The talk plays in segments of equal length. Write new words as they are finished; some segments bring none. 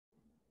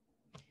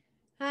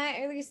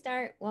Hi, Early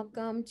Start.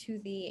 Welcome to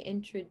the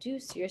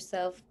Introduce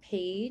Yourself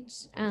page.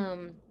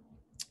 I'm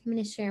going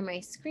to share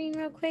my screen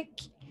real quick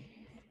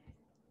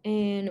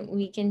and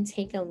we can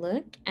take a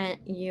look at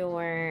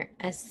your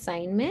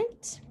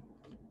assignment.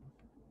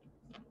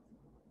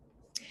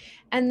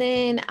 And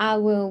then I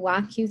will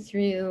walk you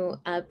through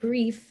a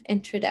brief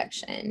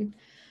introduction.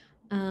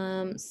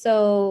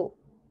 So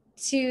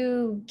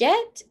to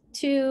get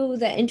to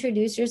the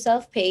Introduce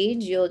Yourself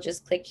page, you'll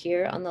just click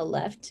here on the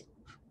left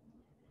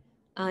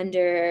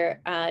under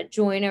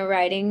join a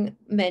writing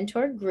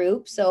mentor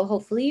group. So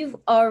hopefully you've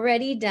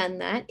already done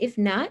that. If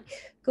not,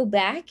 go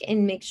back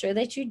and make sure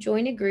that you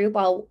join a group.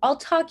 I'll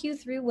talk you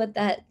through what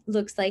that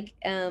looks like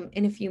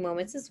in a few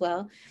moments as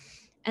well.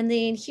 And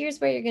then here's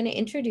where you're going to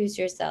introduce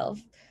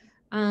yourself.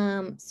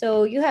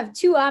 So you have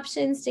two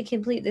options to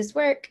complete this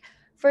work.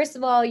 First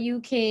of all, you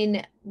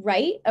can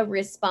write a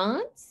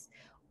response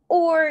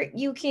or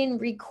you can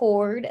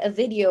record a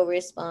video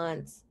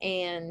response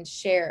and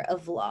share a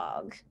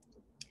vlog.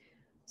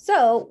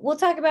 So we'll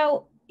talk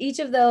about each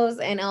of those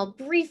and I'll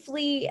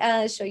briefly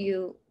show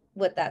you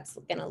what that's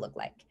going to look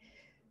like.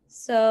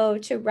 So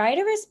to write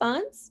a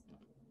response,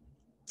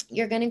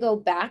 you're going to go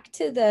back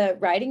to the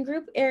writing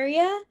group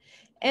area.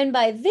 And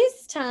by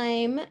this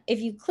time,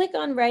 if you click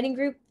on writing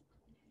group,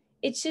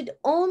 it should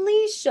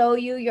only show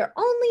you, your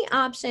only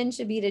option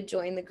should be to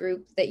join the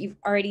group that you've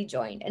already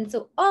joined. And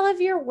so all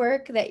of your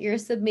work that you're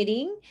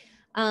submitting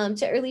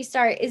to Early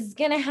Start is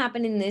going to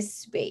happen in this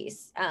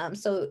space.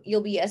 So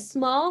you'll be a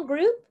small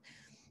group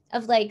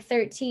of like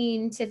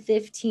 13 to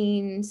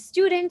 15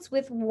 students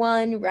with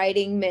one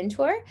writing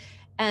mentor.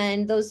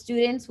 And those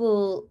students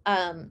will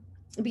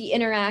be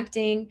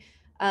interacting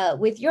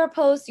with your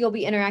posts, you'll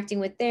be interacting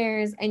with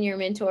theirs, and your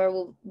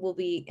mentor will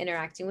be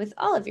interacting with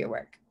all of your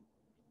work.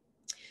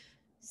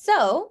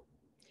 So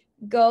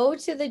go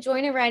to the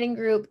Join a Writing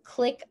Group,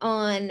 click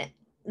on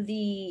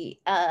the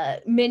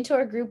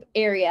mentor group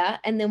area,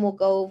 and then we'll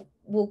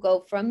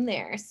go from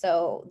there.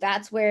 So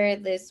that's where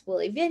this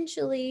will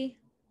eventually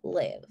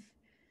live.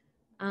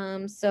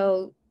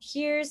 So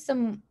here's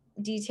some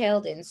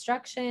detailed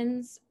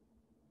instructions.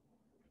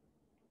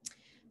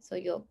 So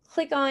you'll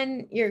click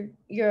on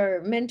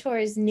your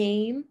mentor's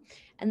name,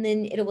 and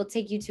then it will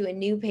take you to a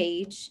new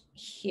page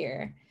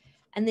here.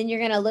 And then you're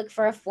going to look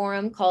for a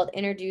forum called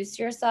Introduce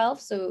Yourself.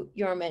 So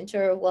your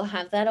mentor will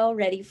have that all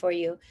ready for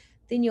you.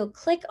 Then you'll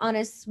click on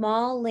a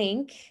small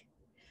link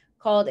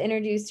called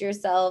Introduce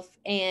Yourself,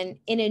 and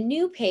in a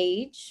new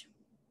page,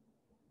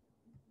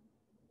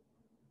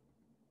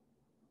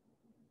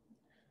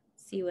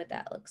 see what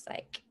that looks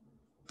like.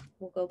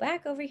 We'll go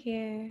back over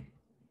here.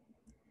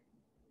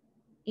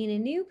 In a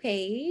new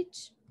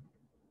page,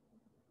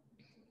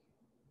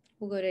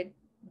 we'll go to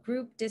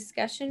group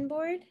discussion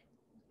board.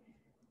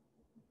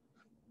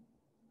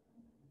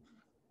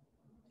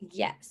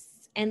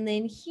 Yes. And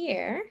then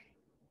here,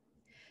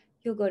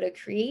 you'll go to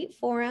create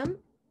forum.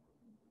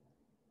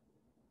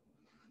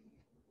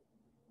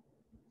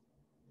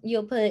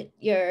 You'll put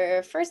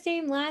your first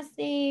name, last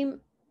name,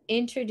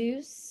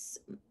 introduce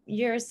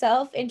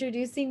yourself,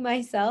 introducing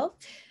myself,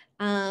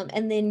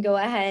 and then go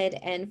ahead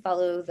and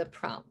follow the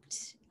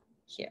prompt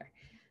here.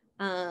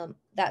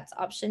 That's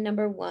option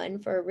number 1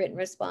 for a written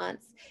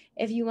response.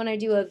 If you want to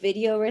do a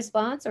video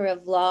response or a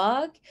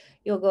vlog,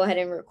 you'll go ahead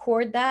and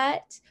record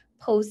that,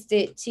 post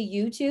it to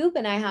YouTube.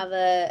 And I have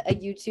a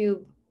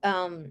YouTube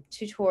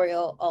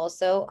tutorial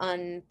also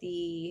on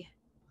the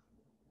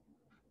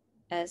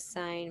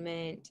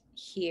assignment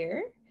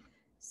here.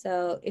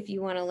 So if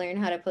you want to learn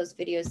how to post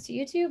videos to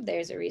YouTube,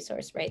 there's a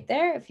resource right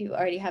there. If you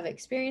already have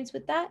experience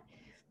with that,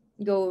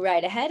 go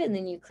right ahead and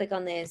then you click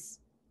on this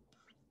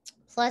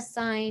plus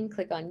sign,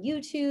 click on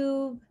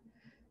YouTube,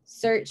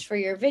 search for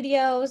your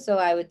video. So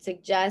I would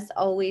suggest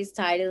always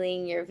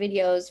titling your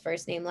videos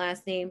first name,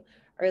 last name,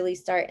 Early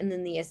Start, and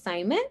then the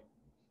assignment.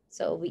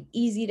 So it'll be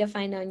easy to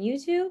find on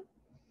YouTube.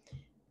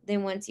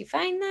 Then once you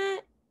find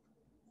that,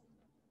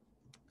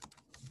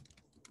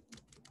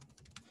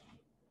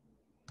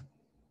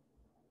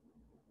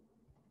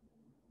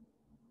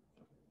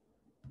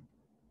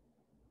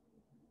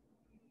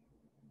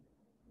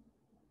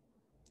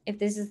 if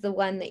this is the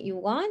one that you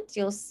want,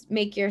 you'll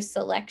make your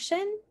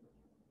selection.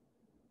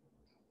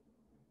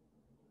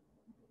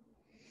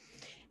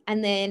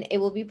 And then it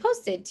will be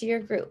posted to your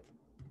group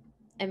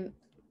and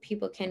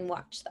people can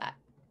watch that.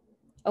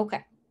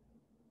 Okay.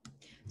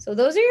 So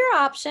those are your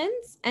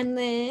options. And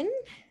then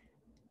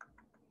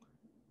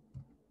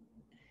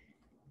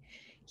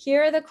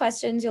here are the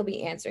questions you'll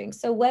be answering.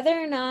 So whether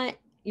or not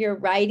you're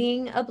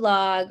writing a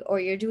blog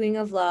or you're doing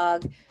a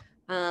vlog,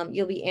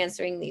 you'll be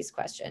answering these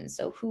questions.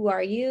 So who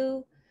are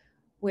you?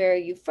 Where are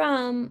you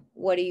from?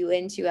 What are you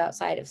into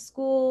outside of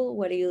school?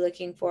 What are you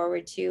looking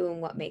forward to?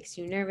 And what makes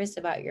you nervous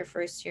about your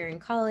first year in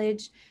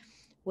college?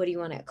 What do you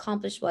want to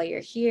accomplish while you're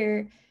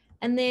here?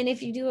 And then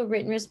if you do a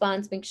written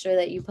response, make sure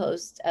that you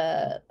post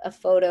a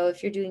photo.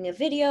 If you're doing a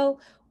video,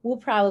 we'll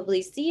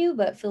probably see you,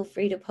 but feel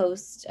free to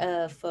post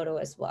a photo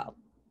as well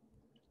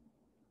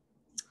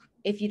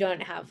if you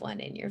don't have one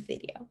in your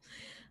video.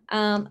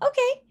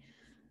 Okay,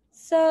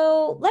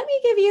 So let me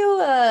give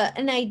you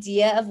an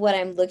idea of what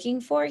I'm looking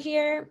for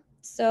here.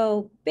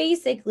 So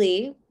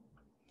basically,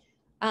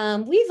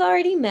 we've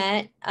already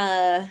met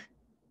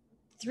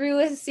through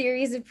a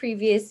series of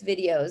previous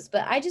videos,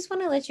 but I just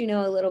want to let you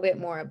know a little bit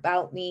more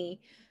about me.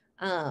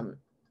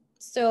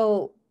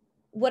 So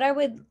what I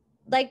would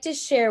like to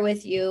share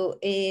with you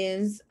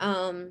is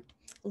a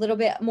little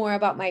bit more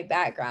about my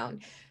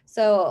background.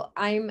 So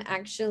I'm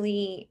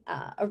actually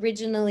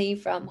originally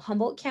from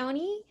Humboldt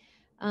County.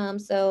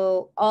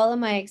 So all of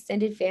my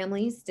extended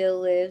family still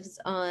lives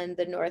on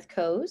the North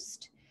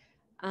Coast,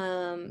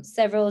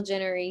 several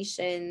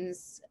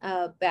generations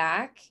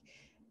back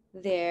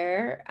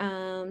there.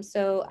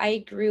 So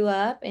I grew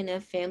up in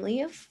a family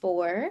of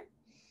four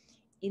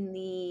in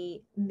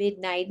the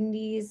mid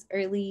 90s,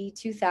 early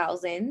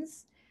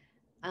 2000s.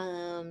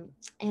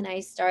 And I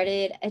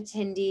started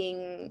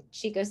attending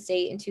Chico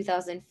State in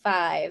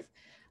 2005.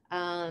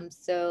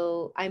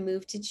 So I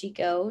moved to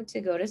Chico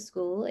to go to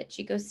school at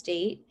Chico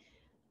State.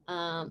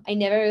 I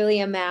never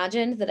really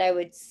imagined that I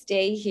would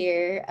stay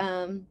here.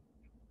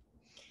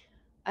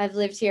 I've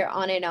lived here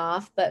on and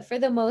off, but for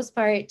the most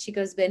part,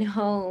 Chico's been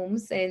home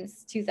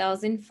since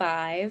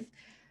 2005.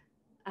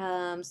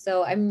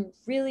 So I'm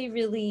really,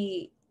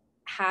 really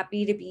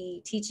happy to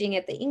be teaching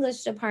at the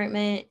English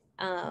department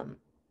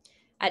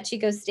at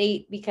Chico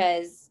State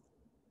because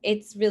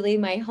it's really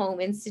my home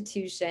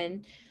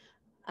institution.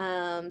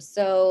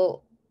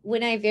 So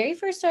when I very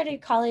first started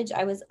college,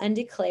 I was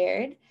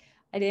undeclared.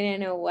 I didn't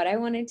know what I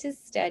wanted to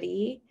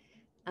study.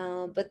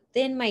 But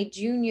then my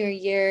junior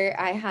year,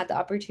 I had the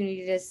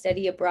opportunity to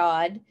study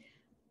abroad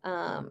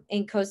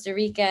in Costa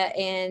Rica.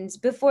 And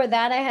before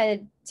that, I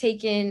had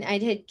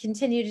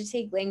continued to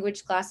take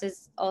language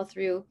classes all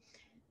through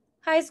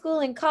high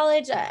school and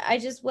college. I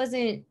just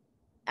wasn't,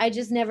 I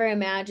just never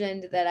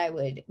imagined that I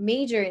would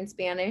major in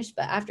Spanish.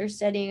 But after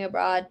studying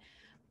abroad,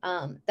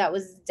 that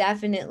was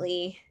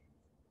definitely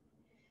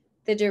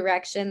the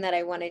direction that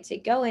I wanted to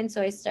go in.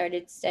 So I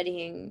started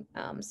studying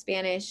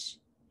Spanish,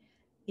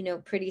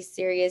 pretty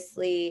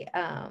seriously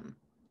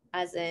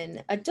as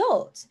an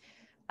adult.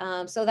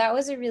 So that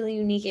was a really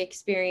unique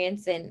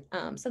experience and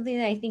something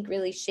that I think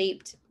really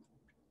shaped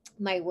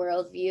my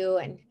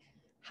worldview and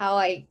how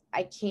I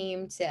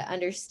came to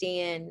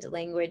understand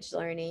language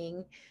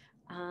learning.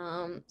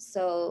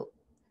 So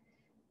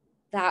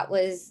that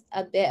was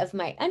a bit of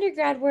my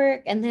undergrad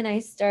work. And then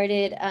I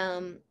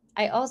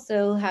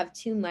also have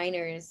two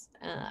minors.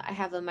 I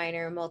have a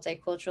minor in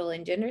multicultural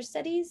and gender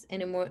studies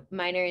and a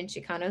minor in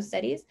Chicano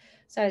studies.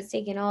 So I was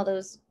taking all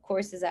those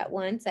courses at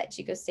once at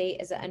Chico State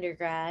as an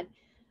undergrad.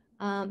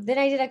 Then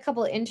I did a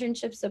couple of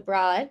internships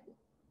abroad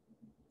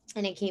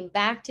and I came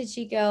back to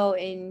Chico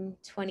in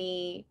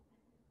 2011-ish,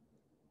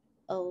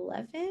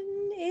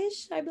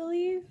 I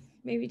believe,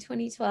 maybe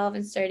 2012,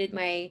 and started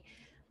my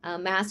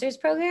master's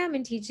program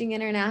in teaching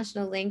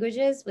international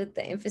languages with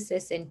the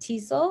emphasis in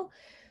TESOL.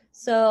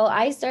 So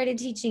I started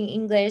teaching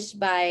English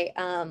by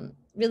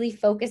really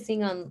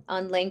focusing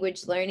on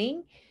language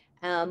learning.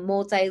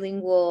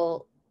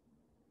 Multilingual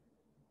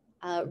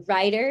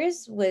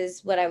writers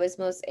was what I was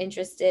most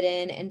interested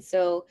in. And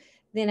so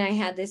then I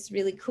had this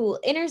really cool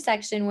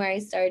intersection where I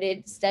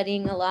started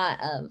studying a lot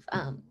of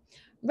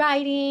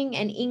writing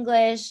and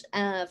English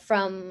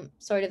from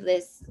sort of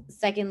this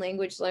second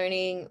language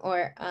learning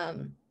or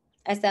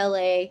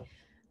SLA,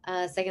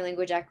 second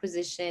language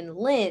acquisition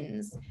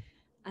lens.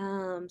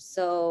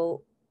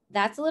 So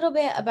that's a little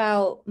bit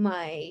about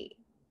my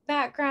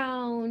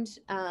background,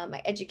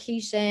 my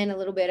education, a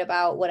little bit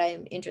about what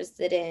I'm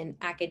interested in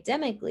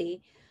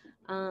academically.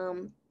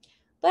 Um,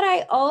 but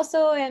I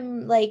also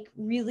am like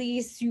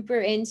really super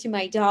into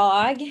my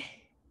dog.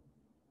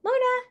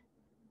 Mona,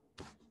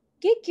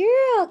 good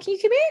girl. Can you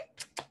come here?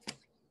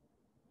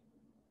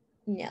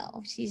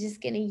 No, she's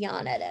just gonna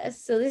yawn at us.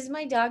 So this is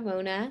my dog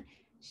Mona.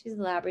 She's a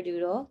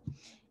Labradoodle.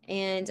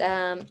 And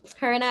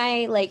her and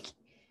I like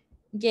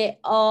get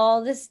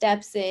all the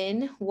steps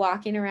in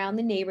walking around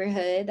the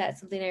neighborhood.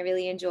 That's something I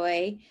really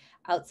enjoy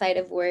outside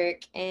of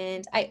work.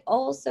 And I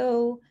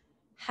also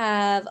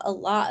have a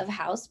lot of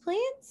house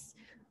plants.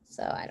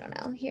 So I don't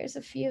know. Here's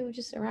a few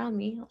just around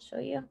me. I'll show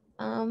you.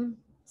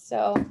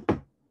 So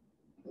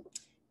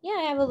yeah,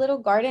 I have a little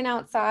garden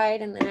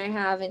outside and then I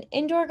have an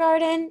indoor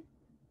garden.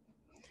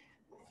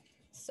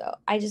 So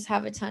I just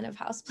have a ton of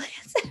house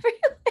plants everywhere.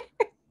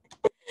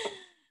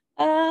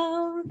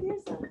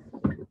 Here's a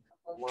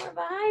couple more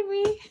behind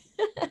me.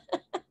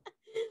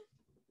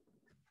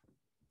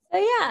 So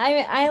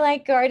yeah, I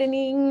like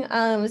gardening,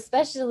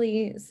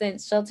 especially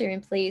since shelter in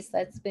place.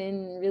 That's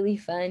been really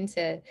fun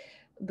to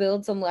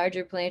build some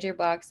larger planter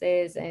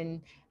boxes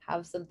and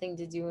have something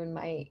to do in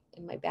my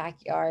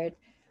backyard.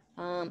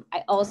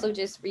 I also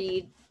just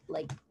read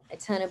like a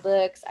ton of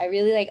books. I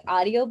really like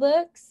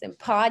audiobooks and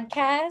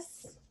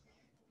podcasts.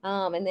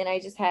 And then I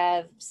just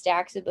have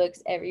stacks of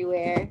books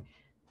everywhere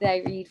that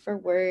I read for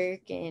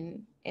work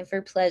and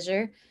for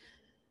pleasure.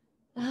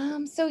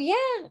 So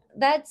yeah,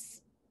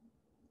 that's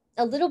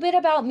a little bit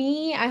about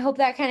me. I hope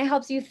that kind of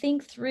helps you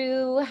think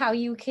through how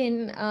you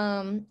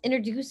can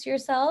introduce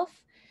yourself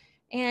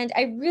And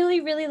I really,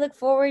 really look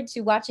forward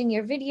to watching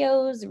your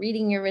videos,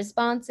 reading your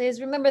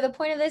responses. Remember, the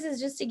point of this is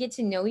just to get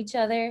to know each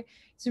other.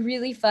 It's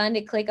really fun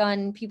to click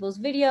on people's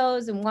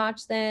videos and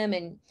watch them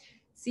and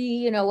see,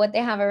 you know, what they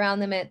have around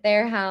them at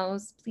their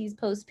house. Please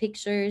post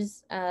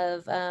pictures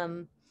of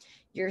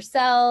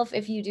yourself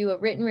if you do a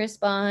written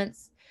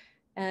response.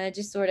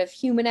 Just sort of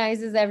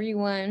humanizes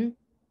everyone.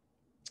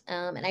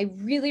 And I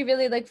really,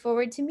 really look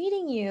forward to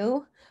meeting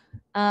you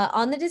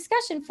on the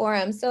discussion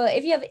forum. So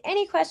if you have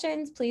any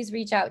questions, please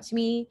reach out to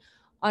me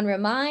on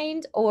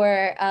Remind,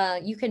 or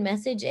you can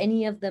message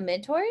any of the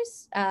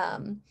mentors.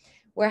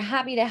 We're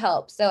happy to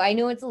help. So I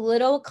know it's a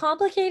little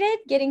complicated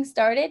getting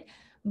started,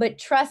 but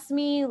trust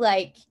me,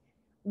 like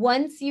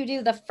once you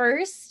do the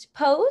first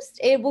post,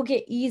 it will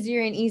get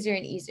easier and easier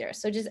and easier.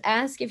 So just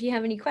ask if you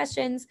have any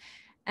questions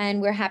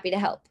and we're happy to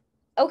help.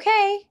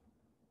 Okay.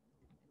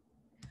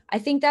 I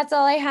think that's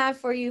all I have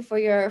for you for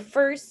your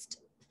first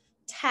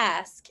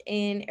task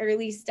in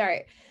early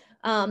start.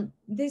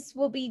 This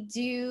will be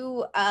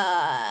due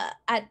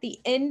at the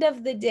end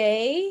of the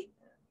day.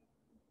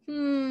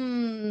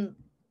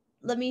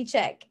 Let me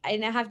check. I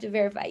now have to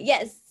verify.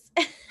 Yes.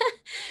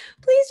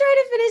 Please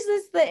try to finish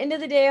this the end of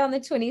the day on the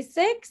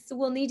 26th.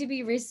 We'll need to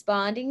be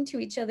responding to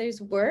each other's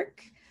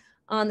work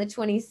on the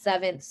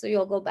 27th. So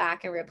you'll go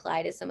back and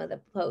reply to some of the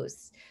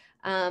posts.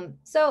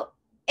 So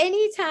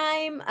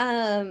anytime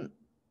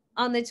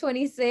on the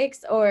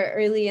 26th or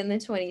early in the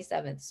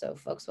 27th. So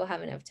folks will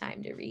have enough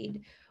time to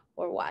read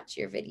or watch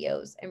your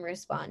videos and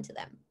respond to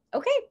them.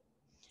 Okay,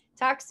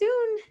 talk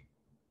soon.